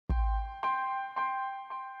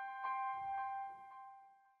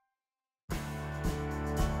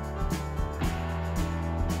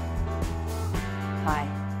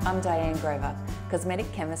I'm Diane Grover,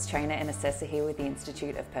 Cosmetic Chemist trainer and assessor here with the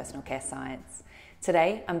Institute of Personal Care Science.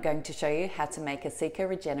 Today, I'm going to show you how to make a Cica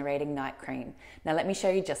regenerating night cream. Now let me show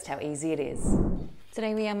you just how easy it is.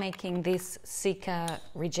 Today we are making this Cica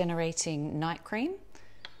regenerating night cream,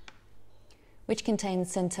 which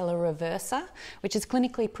contains Centella reversa, which is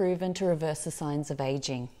clinically proven to reverse the signs of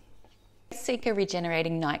aging. Cica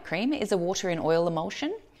regenerating night cream is a water and oil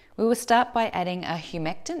emulsion. We will start by adding a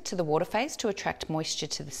humectant to the water phase to attract moisture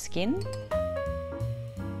to the skin.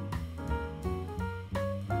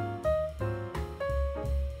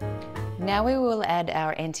 Now we will add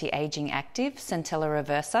our anti-aging active, Centella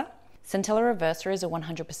reversa. Centella reversa is a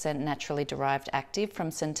 100% naturally derived active from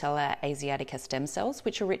Centella asiatica stem cells,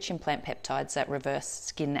 which are rich in plant peptides that reverse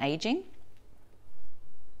skin aging.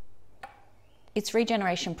 Its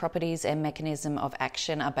regeneration properties and mechanism of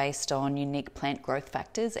action are based on unique plant growth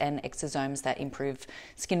factors and exosomes that improve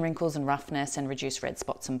skin wrinkles and roughness and reduce red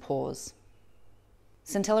spots and pores.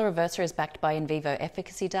 Centella reversa is backed by in vivo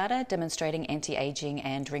efficacy data demonstrating anti-aging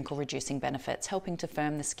and wrinkle-reducing benefits, helping to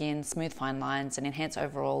firm the skin, smooth fine lines, and enhance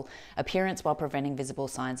overall appearance while preventing visible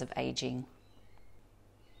signs of aging.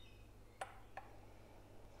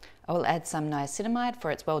 I will add some niacinamide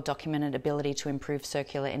for its well-documented ability to improve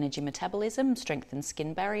circular energy metabolism, strengthen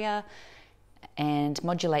skin barrier, and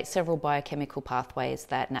modulate several biochemical pathways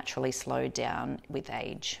that naturally slow down with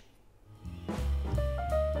age.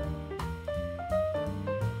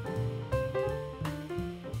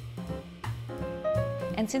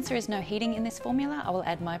 And since there is no heating in this formula, I will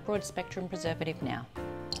add my broad spectrum preservative now.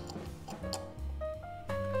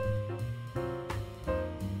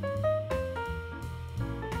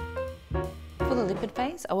 For the lipid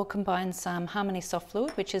phase, I will combine some Harmony Soft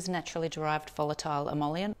Fluid, which is naturally derived volatile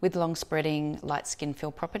emollient with long-spreading light skin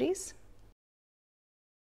fill properties,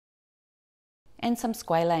 and some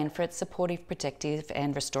squalane for its supportive, protective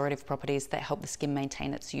and restorative properties that help the skin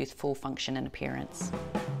maintain its youthful function and appearance.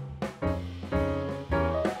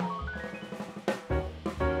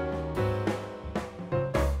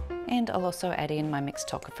 And I'll also add in my mixed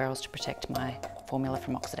tocopherols to protect my formula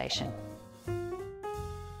from oxidation.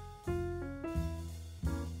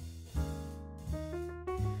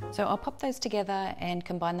 So I'll pop those together and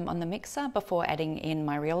combine them on the mixer before adding in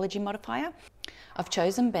my rheology modifier. I've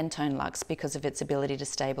chosen Bentone Luxe because of its ability to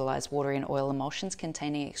stabilise water in oil emulsions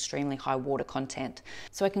containing extremely high water content.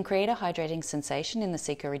 So I can create a hydrating sensation in the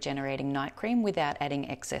Cica regenerating night cream without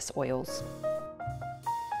adding excess oils.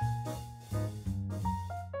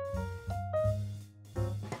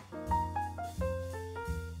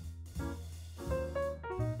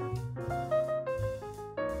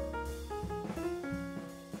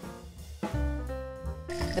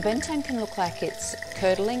 The Bentone can look like it's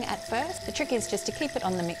curdling at first. The trick is just to keep it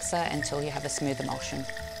on the mixer until you have a smooth emulsion.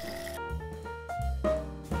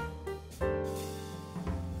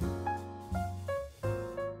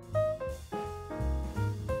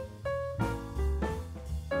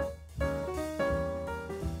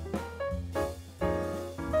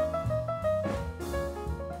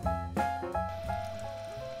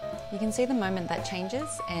 You can see the moment that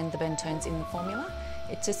changes and the Bentone's in the formula,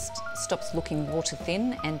 it just stops looking water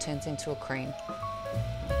thin and turns into a cream.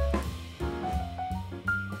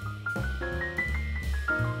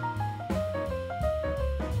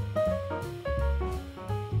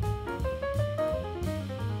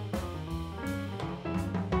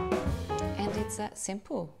 And it's that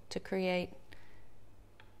simple to create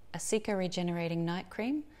a Cica regenerating night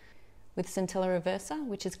cream with Centella reversa,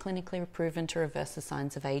 which is clinically proven to reverse the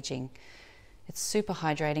signs of aging. It's super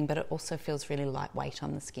hydrating, but it also feels really lightweight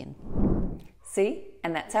on the skin. See?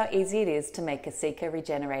 And that's how easy it is to make a Cica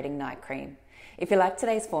regenerating night cream. If you like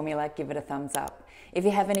today's formula, give it a thumbs up. If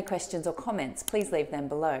you have any questions or comments, please leave them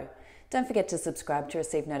below. Don't forget to subscribe to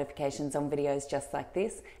receive notifications on videos just like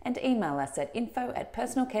this, and email us at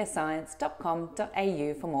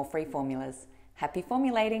info@personalcarescience.com.au for more free formulas. Happy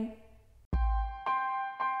formulating!